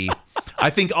USC. I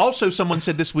think also someone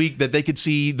said this week that they could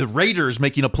see the Raiders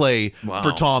making a play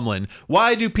for Tomlin.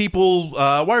 Why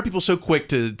are people so quick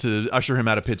to usher him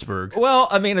out of Pittsburgh? Well,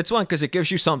 I mean, it's one, because it gives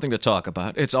you something to talk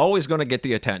about. It's always going to get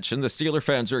the attention. The Steeler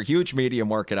fans are a huge media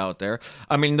market out there.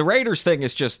 I mean, the Raiders thing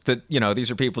is just that,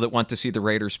 these are people that want to see the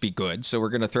Raiders be good. So we're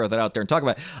going to throw that out there and talk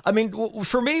about it. I mean,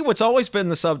 for me, what's always been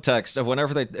the subtext of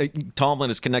whenever Tomlin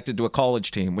is connected to a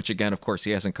college team, which again, of course,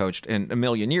 he hasn't coached in a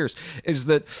million years, is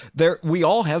that we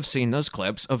all have seen those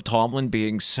clips of Tomlin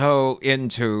being so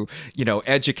into,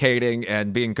 educating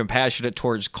and being compassionate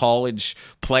towards college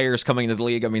players coming into the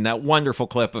league. I mean, that wonderful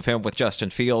clip of him with Justin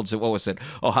Fields at,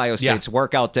 Ohio State's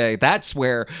workout day. That's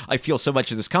where I feel so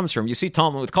much of this comes from. You see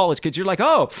Tomlin with college kids, you're like,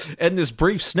 oh, in this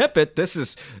brief snippet, this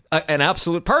is an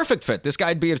absolute perfect fit. This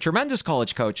guy'd be a tremendous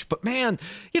college coach. But man,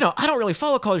 I don't really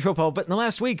follow college football, but in the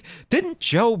last week, didn't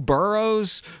Joe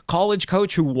Burrow's college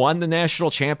coach who won the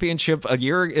national championship a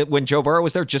year when Joe Burrow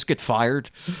was there just get fired?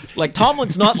 Like,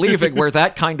 Tomlin's not leaving where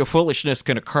that kind of foolishness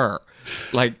can occur.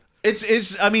 Like, is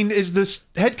this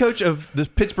head coach of the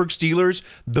Pittsburgh Steelers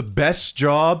the best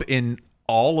job in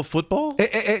all of football?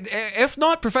 If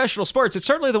not professional sports, it's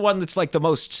certainly the one that's like the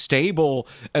most stable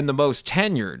and the most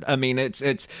tenured. I mean,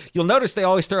 it's you'll notice they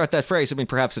always throw out that phrase. I mean,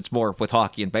 perhaps it's more with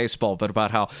hockey and baseball, but about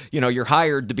how, you're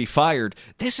hired to be fired.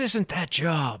 This isn't that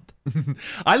job.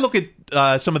 I look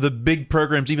at some of the big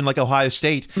programs, even like Ohio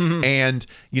State, and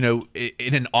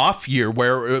in an off year,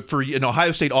 where for an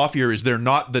Ohio State off year is they're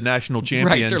not the national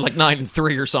champion. Right, they're like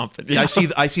 9-3 or something. Yeah.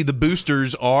 I see the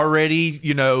boosters already.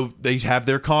 They have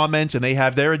their comments and they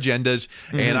have their agendas,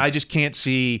 and I just can't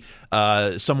see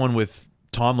someone with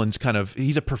Tomlin's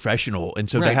he's a professional, and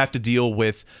so they have to deal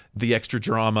with the extra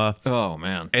drama. Oh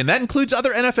man, and that includes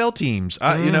other NFL teams.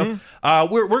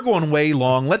 We're going way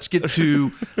long. Let's get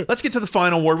to the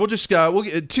final word. We'll just we'll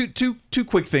get two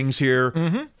quick things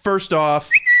here. First off,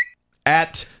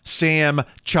 at Sam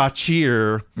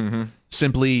Chachir,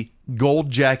 simply Gold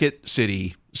Jacket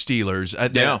City Steelers.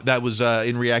 That was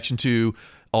in reaction to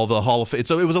all the it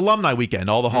was alumni weekend.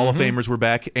 All the Hall of Famers were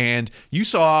back, and you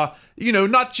saw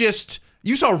not just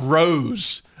You saw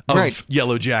rows of Right.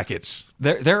 Yellow Jackets.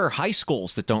 There are high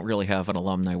schools that don't really have an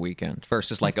alumni weekend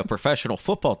versus like a professional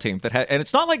football team that and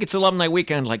it's not like it's alumni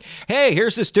weekend like, hey,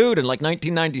 here's this dude in like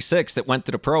 1996 that went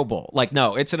to the Pro Bowl. Like,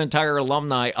 no, it's an entire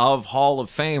alumni of Hall of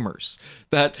Famers.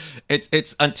 That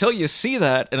it's until you see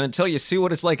that and until you see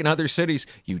what it's like in other cities,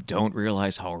 you don't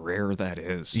realize how rare that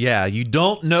is. Yeah, you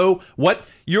don't know what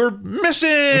you're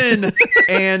missing.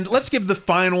 And let's give the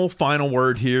final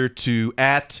word here to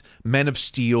 @Men of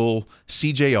Steel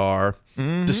CJR.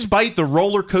 Despite the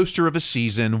roller coaster of a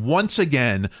season, once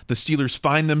again, the Steelers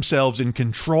find themselves in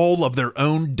control of their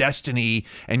own destiny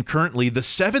and currently the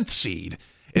 7th seed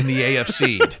in the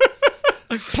AFC.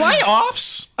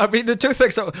 Playoffs? I mean, the two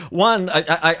things. One,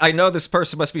 I know this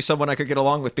person must be someone I could get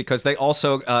along with because they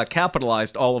also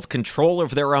capitalized all of control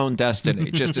of their own destiny,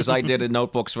 just as I did in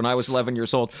Notebooks when I was 11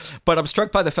 years old. But I'm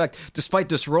struck by the fact, despite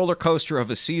this roller coaster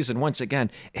of a season, once again,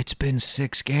 it's been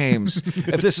 6 games.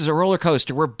 If this is a roller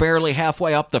coaster, we're barely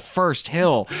halfway up the first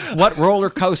hill. What roller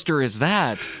coaster is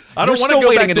that? I don't want to go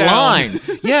waiting back in down. line.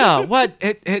 Yeah, what?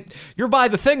 You're by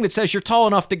the thing that says you're tall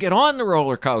enough to get on the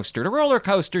roller coaster. The roller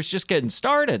coaster's just getting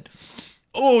started.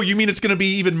 Oh, you mean it's going to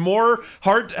be even more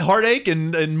heartache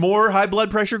and more high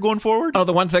blood pressure going forward? Oh,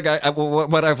 the one thing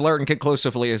what I've learned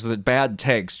conclusively is that bad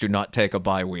takes do not take a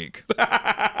bye week.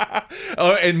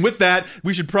 And with that,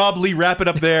 we should probably wrap it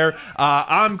up there.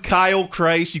 I'm Kyle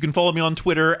Kreis. You can follow me on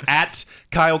Twitter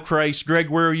 @Kyle Kreis. Greg,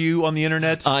 where are you on the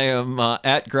internet? I am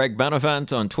 @Greg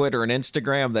Benevent on Twitter and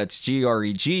Instagram. That's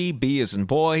GREG, B as in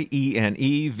boy,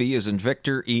 ENE, V as in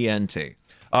Victor, ENT.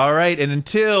 All right, and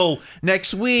until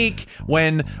next week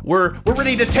when we're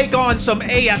ready to take on some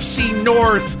AFC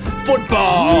North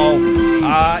football.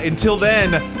 Until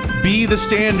then, be the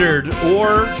standard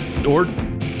or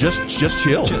just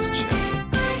chill. Just chill.